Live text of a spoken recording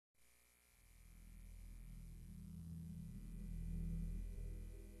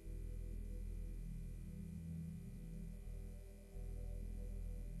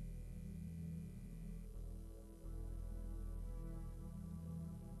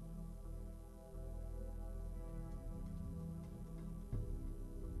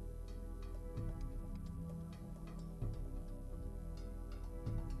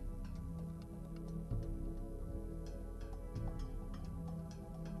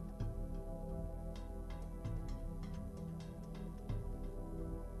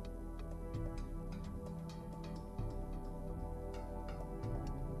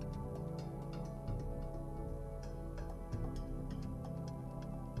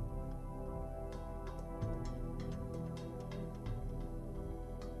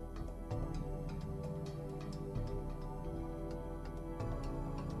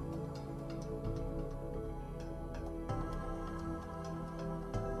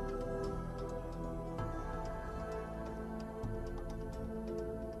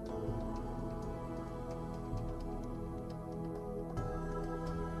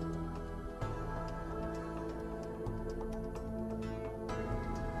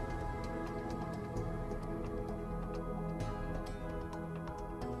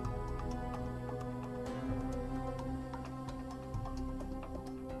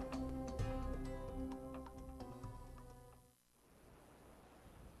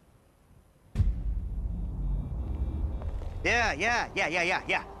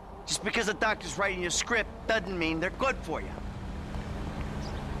Yeah. Just because the doctor's writing you a script doesn't mean they're good for you.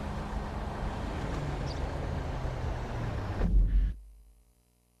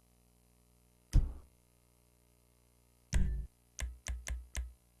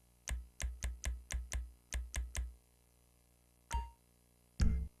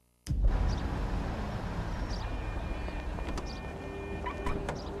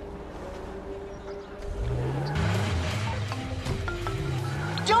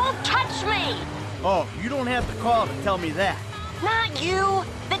 Don't touch me! Oh, you don't have to call to tell me that. Not you!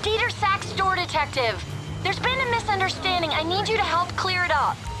 The Dieter Sachs store detective. There's been a misunderstanding. I need you to help clear it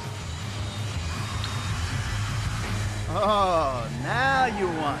up. Oh, now you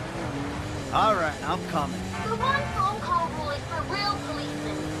want it. All right, I'm coming. The one phone call rule is for real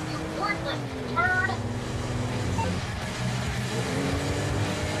policemen, you worthless turd.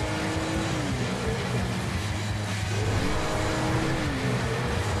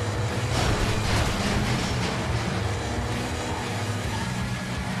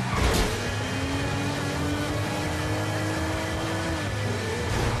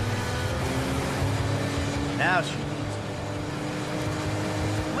 Now she needs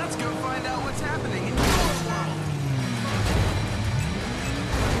Let's go find out what's happening in your world.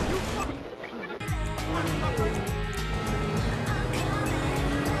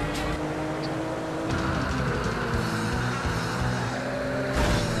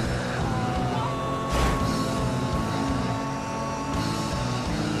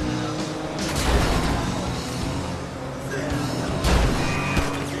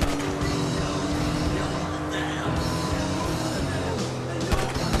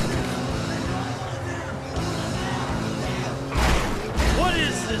 What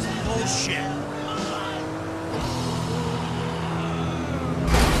is this bullshit?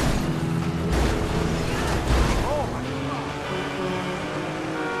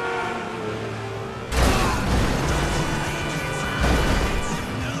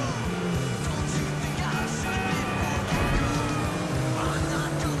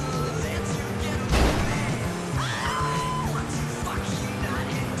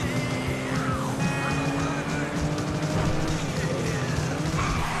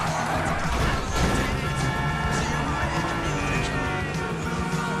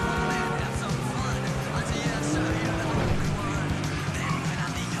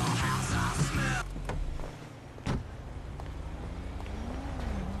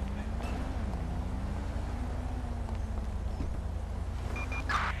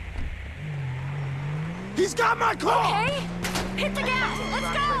 He's got my car! Okay, hit the gas.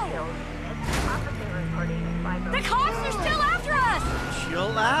 Let's go. The cops are still after us.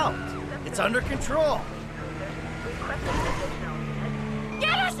 Chill out. It's under control.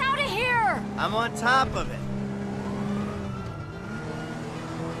 Get us out of here. I'm on top of it.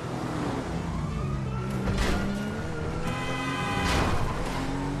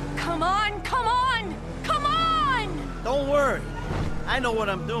 Come on, come on, come on. Don't worry. I know what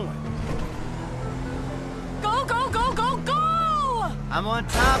I'm doing. Go, go, go, go, go. I'm on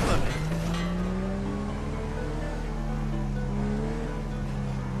top of it.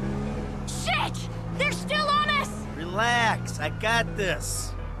 Shit! They're still on us! Relax. I got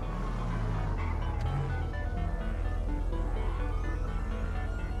this.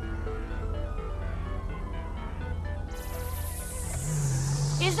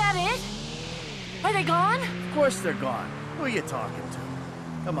 Is that it? Are they gone? Of course they're gone. Who are you talking to?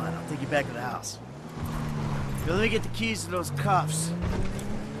 Come on, I'll take you back to the house. Here, let me get the keys to those cuffs.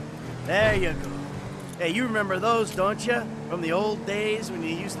 There you go. Hey, you remember those, don't you? From the old days when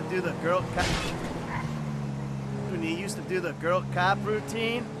you used to do the girl cop... When you used to do the girl cop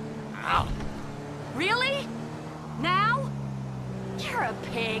routine? Ow. Really? Now? You're a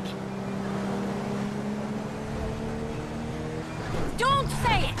pig. Don't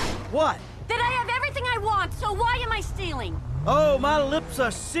say it! What? That I have everything I want, so why am I stealing? Oh, my lips are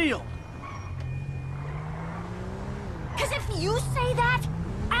sealed. Because if you say that,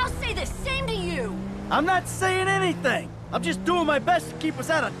 I'll say the same to you. I'm not saying anything. I'm just doing my best to keep us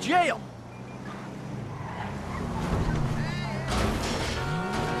out of jail.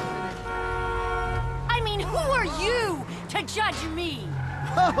 I mean, who are you to judge me?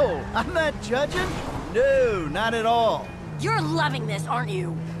 Oh, I'm not judging? No, not at all. You're loving this, aren't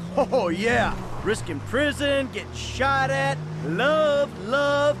you? Oh, yeah. Risking prison, getting shot at.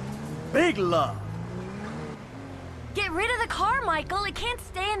 Love, big love. Get rid of the car, Michael. It can't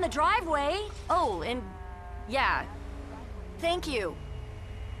stay in the driveway. Oh, and yeah. Thank you.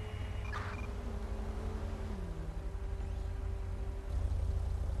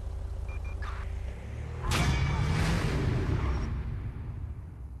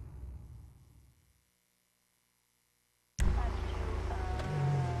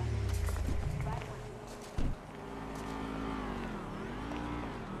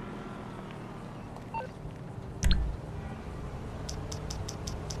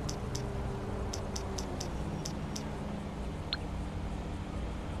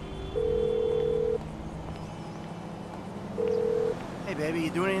 baby?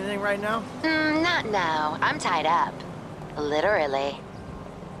 You doing anything right now? Not now. I'm tied up. Literally.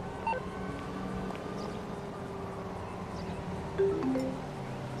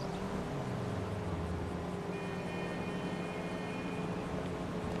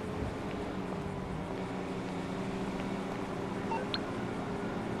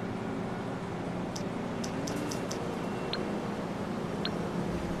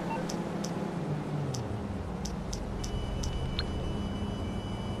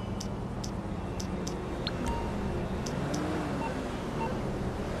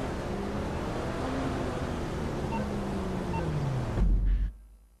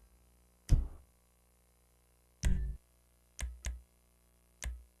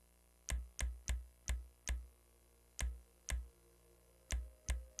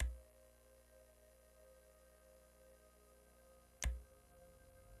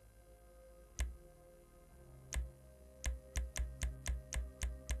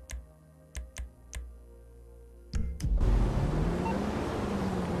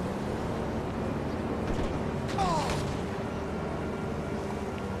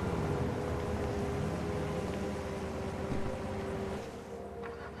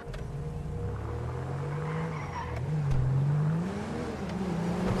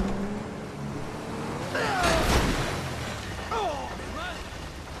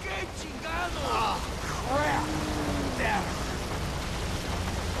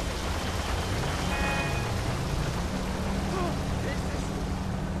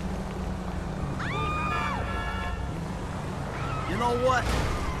 You know what?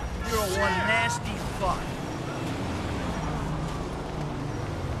 You're one nasty fuck.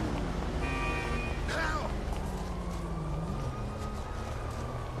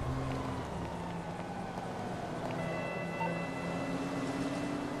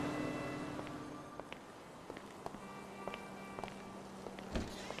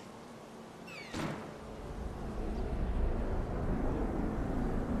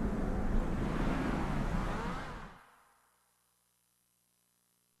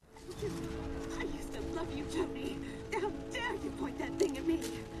 I used to love you, Tony. How dare you point that thing at me?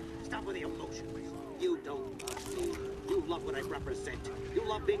 Stop with the emotion. You don't love me. You love what I represent. You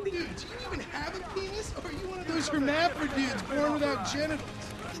love being the... Dude, do you even have a penis? Or are you one of those hermaphrodites born without genitals?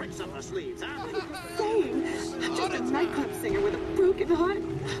 Tricks up her sleeves, huh? Insane. I'm just a nightclub singer with a broken heart.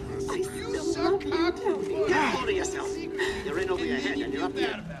 I still love you, Tony. Get hold of yourself. You're in over your head and you're up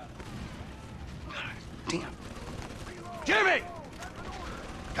there. Damn. Jimmy!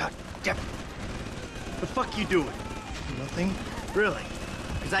 God damn it. The fuck you doing? Nothing. Really?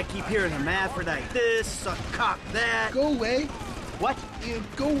 Because I keep hearing hermaphrodite this, suck cock that. Go away. What? You know,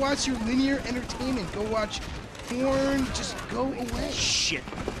 go watch your linear entertainment. Go watch porn. Just go away. Shit.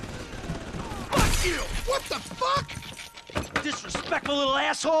 Fuck you! What the fuck? Disrespectful little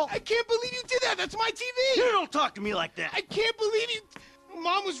asshole. I can't believe you did that. That's my TV. You don't talk to me like that. I can't believe you.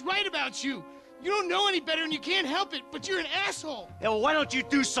 Mom was right about you. You don't know any better and you can't help it, but you're an asshole. Yeah, well, why don't you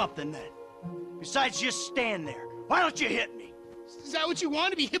do something then? Besides just stand there. Why don't you hit me? Is that what you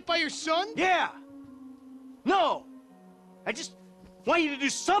want, to be hit by your son? Yeah. No. I just want you to do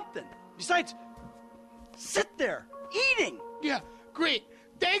something. Besides, sit there, eating. Yeah, great.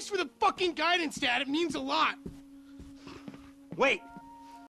 Thanks for the fucking guidance, Dad. It means a lot. Wait.